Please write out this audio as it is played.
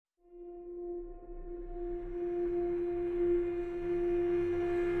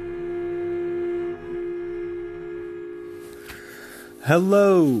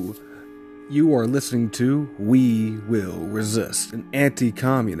Hello! You are listening to We Will Resist, an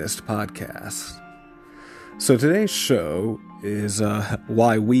anti-communist podcast. So today's show is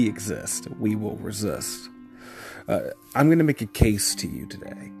why we exist. We will resist. I'm going to make a case to you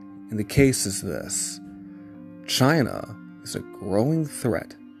today. And the case is this. China is a growing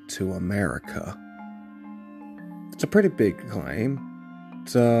threat to America. It's a pretty big claim.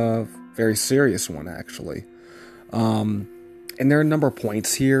 It's a very serious one, actually. And there are a number of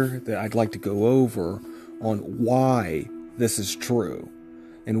points here that I'd like to go over on why this is true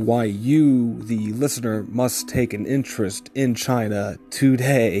and why you, the listener, must take an interest in China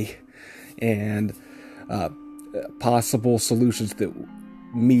today and possible solutions that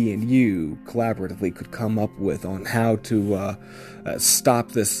me and you collaboratively could come up with on how to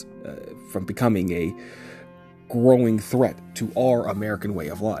stop this from becoming a growing threat to our American way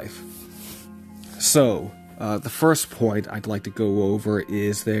of life. So, the first point I'd like to go over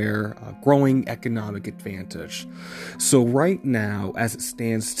is their growing economic advantage. So right now, as it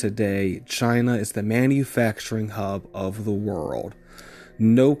stands today, China is the manufacturing hub of the world.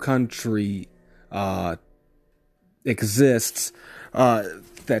 No country exists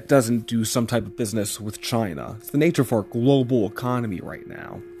that doesn't do some type of business with China. It's the nature of our global economy right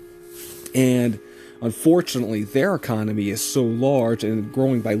now. And unfortunately, their economy is so large and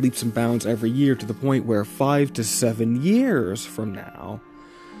growing by leaps and bounds every year to the point where 5 to 7 years from now,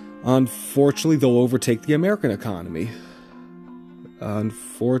 unfortunately, they'll overtake the American economy.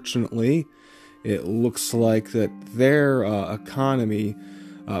 Unfortunately, it looks like that their economy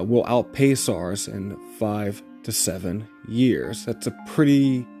will outpace ours in 5 to 7 years. That's a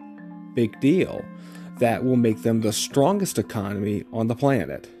pretty big deal. That will make them the strongest economy on the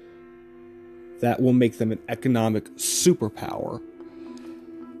planet. That will make them an economic superpower.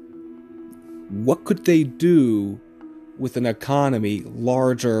 What could they do with an economy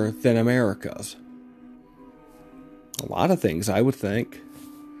larger than America's? A lot of things, I would think.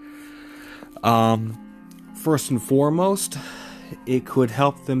 First and foremost, it could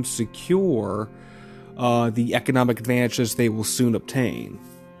help them secure the economic advantages they will soon obtain.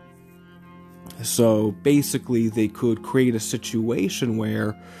 So basically, they could create a situation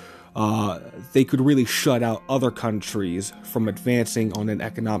where they could really shut out other countries from advancing on an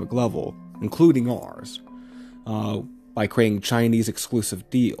economic level, including ours, by creating Chinese exclusive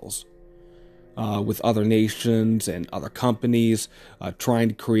deals with other nations and other companies, trying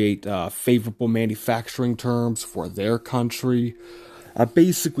to create favorable manufacturing terms for their country,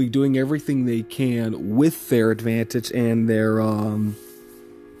 basically doing everything they can with their advantage and their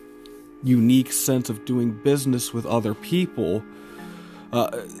unique sense of doing business with other people.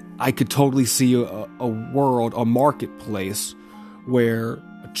 I could totally see a world, a marketplace, where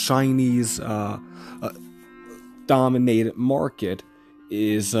a Chinese dominated market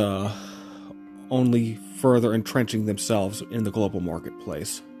is only further entrenching themselves in the global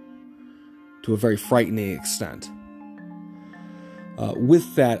marketplace to a very frightening extent.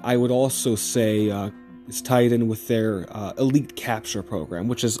 With that, I would also say it's tied in with their elite capture program,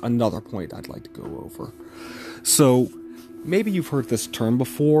 which is another point I'd like to go over. So, maybe you've heard this term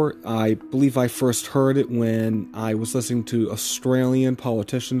before. I believe I first heard it when I was listening to Australian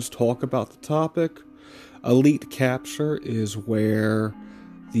politicians talk about the topic. Elite capture is where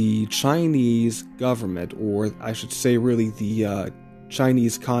the Chinese government, or I should say really the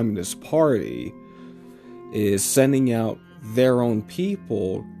Chinese Communist Party, is sending out their own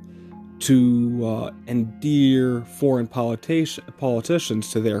people to endear foreign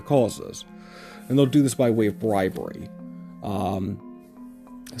politicians to their causes. And they'll do this by way of bribery.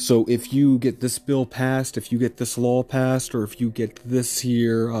 So if you get this bill passed, if you get this law passed, or if you get this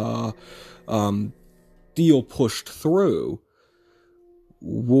here deal pushed through,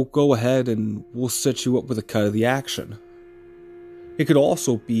 we'll go ahead and we'll set you up with a cut of the action. It could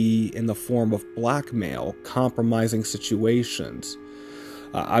also be in the form of blackmail, compromising situations.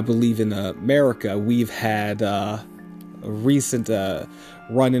 I believe in America, we've had a recent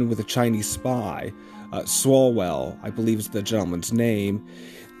run-in with a Chinese spy. Swalwell, I believe is the gentleman's name.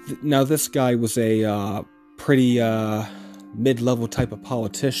 Now, this guy was a pretty mid-level type of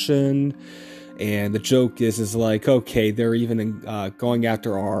politician, and the joke is like, okay, they're even going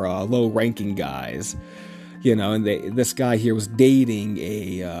after our low-ranking guys, you know. And this guy here was dating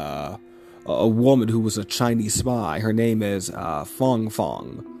a woman who was a Chinese spy. Her name is Fong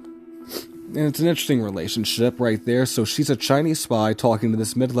Fong. And it's an interesting relationship right there. So she's a Chinese spy talking to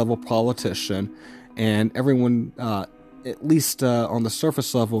this mid-level politician, and everyone, at least on the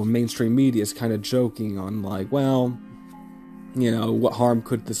surface level, mainstream media is kind of joking on like, well, you know, what harm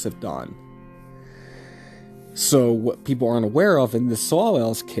could this have done? So what people aren't aware of in this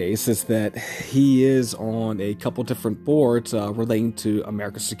Sowell's case is that he is on a couple different boards relating to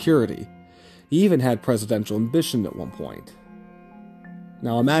America's security. He even had presidential ambition at one point.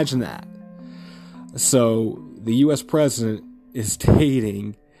 Now imagine that. So the US president is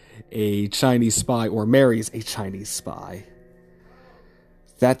dating a Chinese spy or marries a Chinese spy.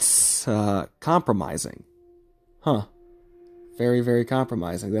 That's compromising. Huh. Very, very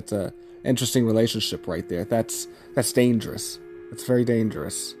compromising. That's a interesting relationship right there. That's dangerous. That's very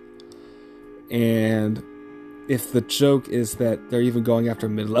dangerous. And if the joke is that they're even going after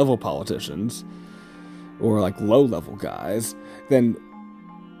mid-level politicians or like low-level guys, then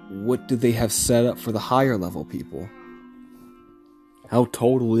what do they have set up for the higher level people? How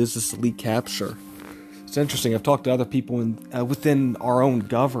total is this elite capture? It's interesting. I've talked to other people within our own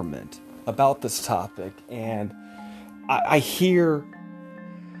government about this topic, and I hear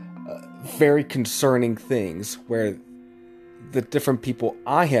very concerning things where the different people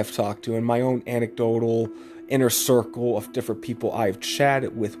I have talked to in my own anecdotal inner circle of different people I've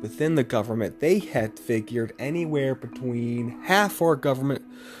chatted with within the government, they had figured anywhere between half our government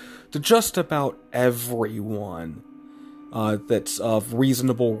to just about everyone that's of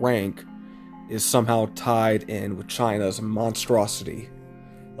reasonable rank is somehow tied in with China's monstrosity.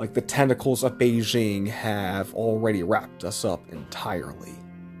 Like the tentacles of Beijing have already wrapped us up entirely.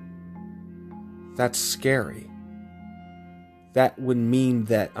 That's scary. That would mean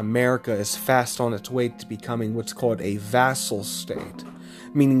that America is fast on its way to becoming what's called a vassal state,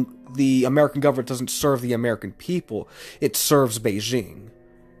 meaning the American government doesn't serve the American people, it serves Beijing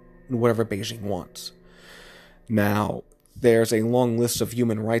and whatever Beijing wants. Now, there's a long list of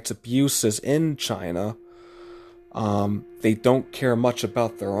human rights abuses in China. They don't care much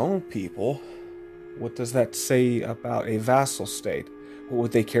about their own people. What does that say about a vassal state? What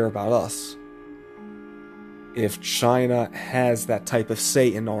would they care about us? If China has that type of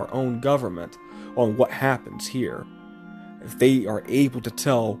say in our own government on what happens here, if they are able to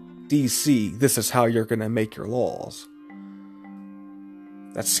tell DC, this is how you're going to make your laws,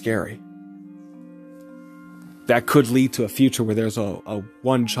 that's scary. That could lead to a future where there's a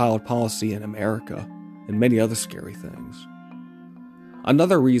one-child policy in America and many other scary things.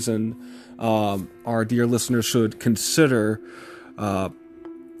 Another reason our dear listeners should consider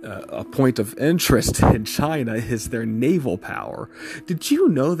a point of interest in China is their naval power. Did you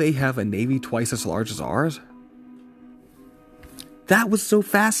know they have a navy twice as large as ours? That was so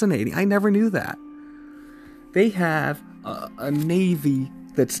fascinating. I never knew that. They have a navy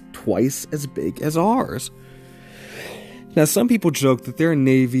that's twice as big as ours. Now, some people joke that their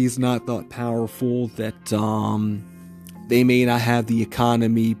navy's not that powerful, that they may not have the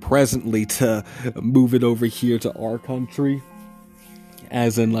economy presently to move it over here to our country,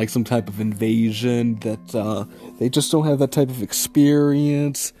 as in like some type of invasion, that they just don't have that type of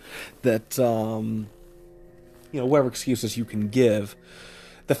experience, that, whatever excuses you can give.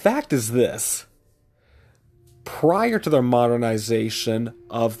 The fact is this: prior to their modernization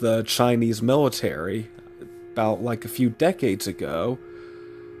of the Chinese military, about like a few decades ago,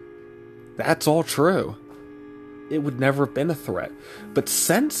 that's all true. It would never have been a threat. But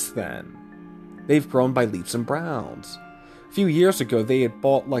since then, they've grown by leaps and bounds. A few years ago, they had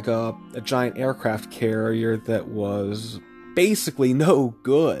bought like a giant aircraft carrier that was basically no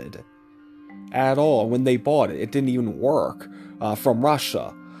good at all. When they bought it, it didn't even work, from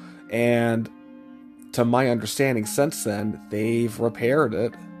Russia. And to my understanding, since then, they've repaired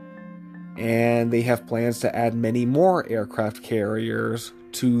it. And they have plans to add many more aircraft carriers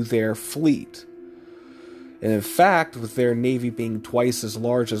to their fleet. And in fact, with their navy being twice as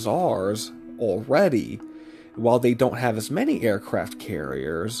large as ours already, while they don't have as many aircraft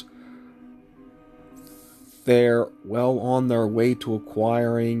carriers, they're well on their way to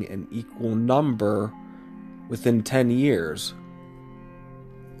acquiring an equal number within 10 years.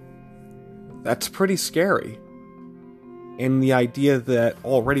 That's pretty scary. And the idea that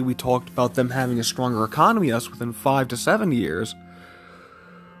already we talked about them having a stronger economy than us within 5 to 7 years,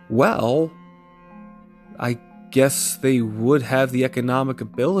 well, I guess they would have the economic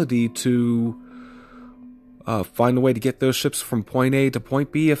ability to find a way to get those ships from point A to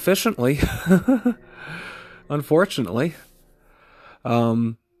point B efficiently. Unfortunately.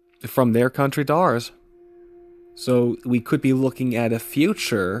 From their country to ours. So we could be looking at a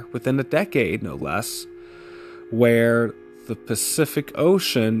future within a decade, no less, where the Pacific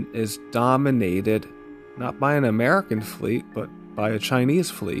Ocean is dominated not by an American fleet, but by a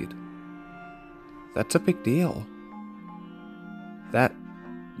Chinese fleet. That's a big deal. That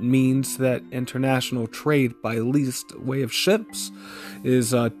means that international trade by least way of ships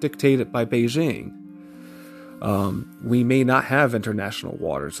is dictated by Beijing. We may not have international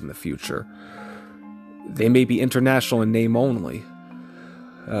waters in the future. They may be international in name only.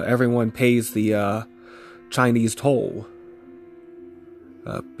 Everyone pays the Chinese toll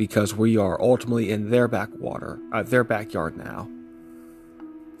because we are ultimately in their their backyard now.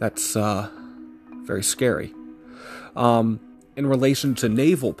 That's very scary. In relation to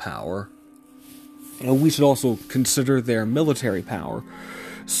naval power, we should also consider their military power.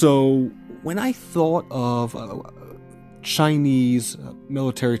 So when I thought of Chinese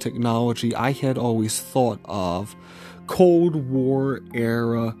military technology, I had always thought of Cold War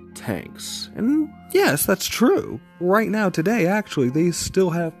era tanks. And yes, that's true. Right now, today, actually, they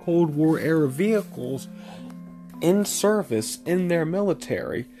still have Cold War era vehicles in service in their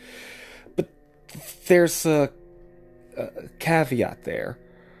military. But there's a caveat there.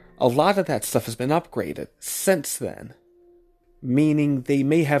 A lot of that stuff has been upgraded since then. Meaning they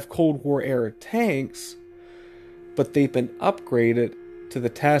may have Cold War era tanks, but they've been upgraded to the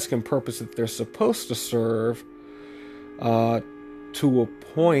task and purpose that they're supposed to serve, to a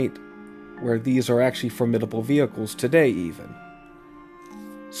point where these are actually formidable vehicles today even.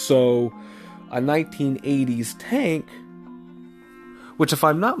 So, a 1980s tank, which if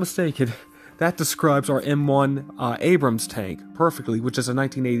I'm not mistaken, that describes our M1 Abrams tank perfectly, which is a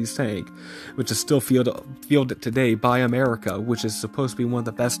 1980s tank, which is still fielded today by America, which is supposed to be one of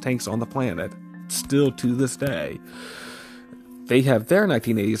the best tanks on the planet, still to this day. They have their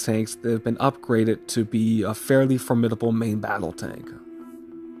 1980s tanks that have been upgraded to be a fairly formidable main battle tank.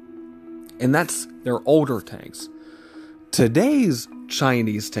 And that's their older tanks. Today's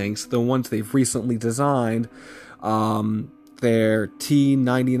Chinese tanks, the ones they've recently designed, their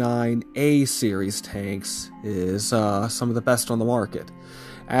T-99A series tanks is some of the best on the market.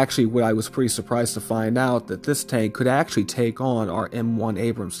 Actually, what I was pretty surprised to find out that this tank could actually take on our M1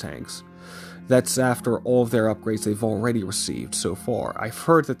 Abrams tanks. That's after all of their upgrades they've already received so far. I've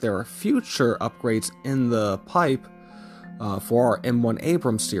heard that there are future upgrades in the pipe for our M1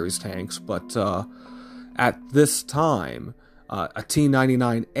 Abrams series tanks, but at this time, a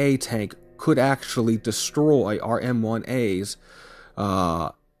T-99A tank could actually destroy our M1As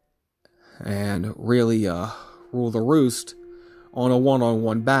and really rule the roost on a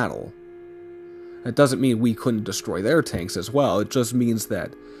one-on-one battle. It doesn't mean we couldn't destroy their tanks as well. It just means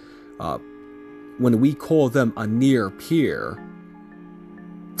that when we call them a near peer,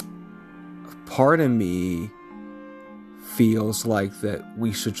 part of me feels like that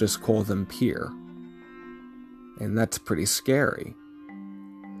we should just call them peer. And that's pretty scary.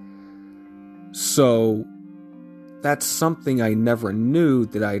 So, that's something I never knew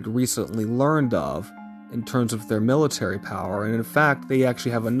that I'd recently learned of in terms of their military power. And in fact, they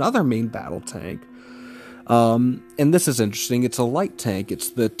actually have another main battle tank. And this is interesting. It's a light tank. It's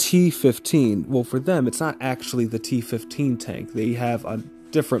the T-15. Well, for them, it's not actually the T-15 tank. They have a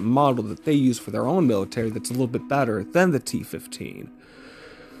different model that they use for their own military that's a little bit better than the T-15.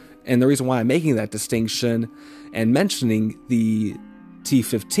 And the reason why I'm making that distinction and mentioning the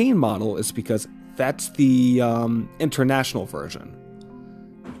T-15 model is because that's the international version.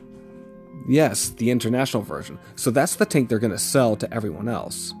 Yes, the international version. So that's the tank they're going to sell to everyone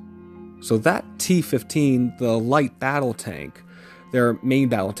else. So that T-15, the light battle tank, their main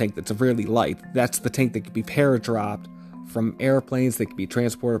battle tank that's really light, that's the tank that can be paradropped from airplanes, that can be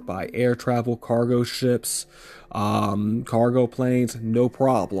transported by air travel, cargo ships, cargo planes, no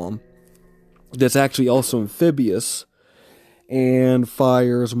problem. That's actually also amphibious and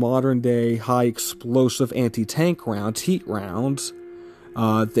fires modern-day high-explosive anti-tank rounds, heat rounds,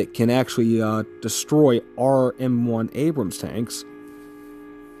 that can actually destroy our M1 Abrams tanks.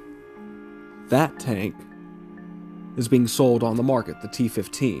 That tank is being sold on the market, the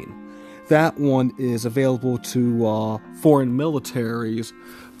T-15. That one is available to foreign militaries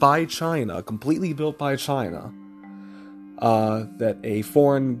by China, completely built by China, that a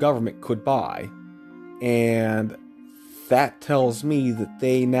foreign government could buy. And that tells me that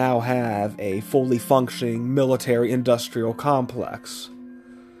they now have a fully functioning military-industrial complex.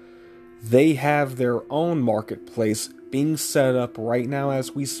 They have their own marketplace being set up right now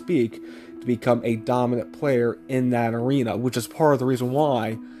as we speak to become a dominant player in that arena, which is part of the reason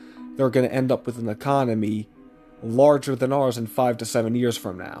why they're going to end up with an economy larger than ours in 5 to 7 years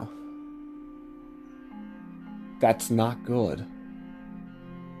from now. That's not good.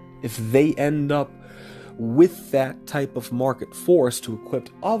 If they end up with that type of market force to equip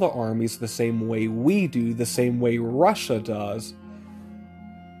other armies the same way we do, the same way Russia does,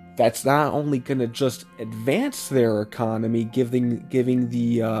 that's not only going to just advance their economy, giving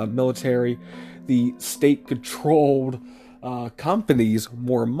the military, the state-controlled companies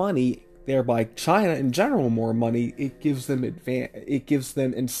more money, thereby China in general more money, it gives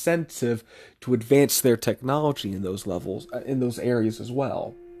them incentive to advance their technology in those levels, in those areas as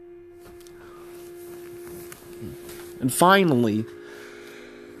well. And finally,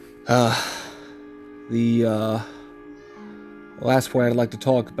 the last point I'd like to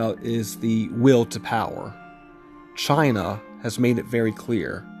talk about is the will to power. China has made it very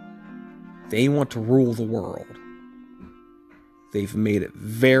clear they want to rule the world. They've made it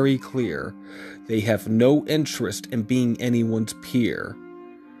very clear they have no interest in being anyone's peer.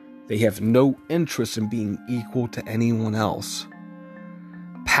 They have no interest in being equal to anyone else.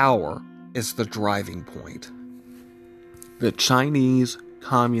 Power is the driving point. The Chinese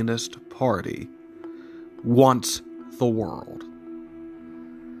Communist Party wants the world.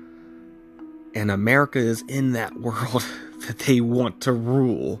 And America is in that world that they want to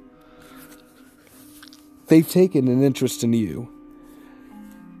rule. They've taken an interest in you.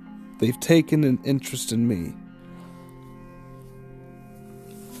 They've taken an interest in me.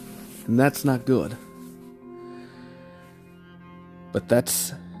 And that's not good. But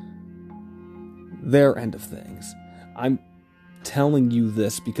that's their end of things. I'm telling you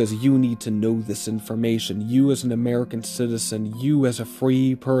this because you need to know this information. You as an American citizen, you as a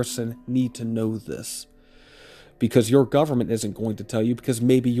free person need to know this. Because your government isn't going to tell you, because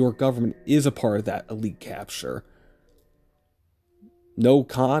maybe your government is a part of that elite capture. No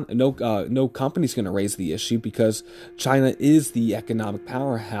company's going to raise the issue because China is the economic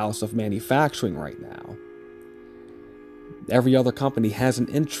powerhouse of manufacturing right now. Every other company has an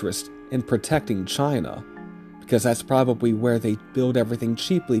interest in protecting China because that's probably where they build everything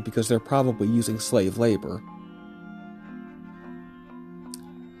cheaply because they're probably using slave labor.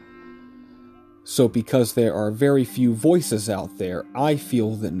 So because there are very few voices out there, I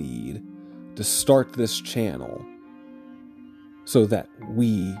feel the need to start this channel so that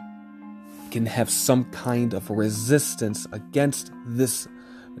we can have some kind of resistance against this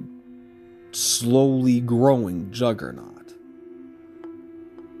slowly growing juggernaut.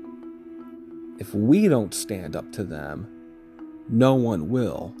 If we don't stand up to them, no one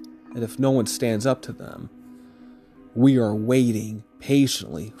will. And if no one stands up to them, we are waiting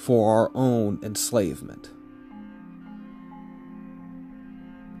patiently for our own enslavement.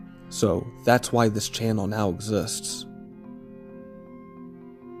 So that's why this channel now exists.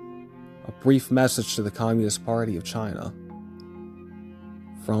 A brief message to the Communist Party of China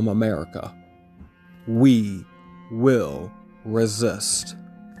from America. We will resist.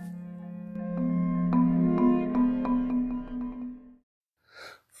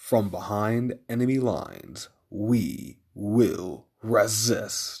 From behind enemy lines, we will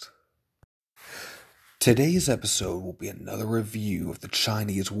resist. Today's episode will be another review of the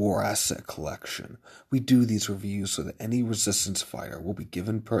Chinese War Asset Collection. We do these reviews so that any resistance fighter will be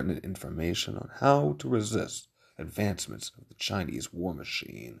given pertinent information on how to resist advancements of the Chinese war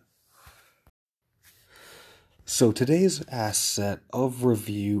machine. So today's asset of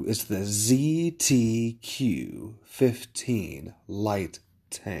review is the ZTQ-15 light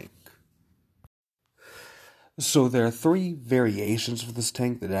tank. So there are three variations of this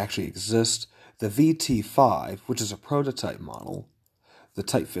tank that actually exist. The VT5, which is a prototype model. The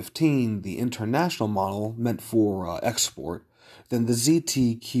Type 15, the international model meant for export. Then the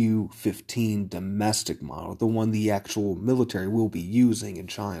ZTQ-15 domestic model, the one the actual military will be using in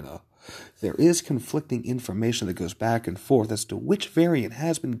China. There is conflicting information that goes back and forth as to which variant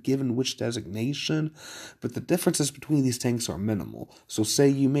has been given which designation, but the differences between these tanks are minimal. So say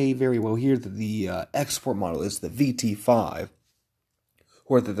you may very well hear that the export model is the VT5,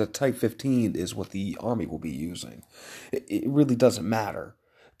 or that the Type 15 is what the Army will be using. It really doesn't matter,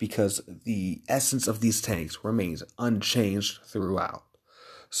 because the essence of these tanks remains unchanged throughout.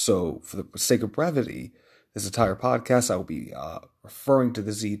 So for the sake of brevity, this entire podcast, I will be referring to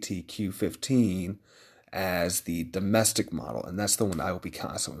the ZTQ-15 as the domestic model, and that's the one I will be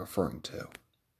constantly referring to.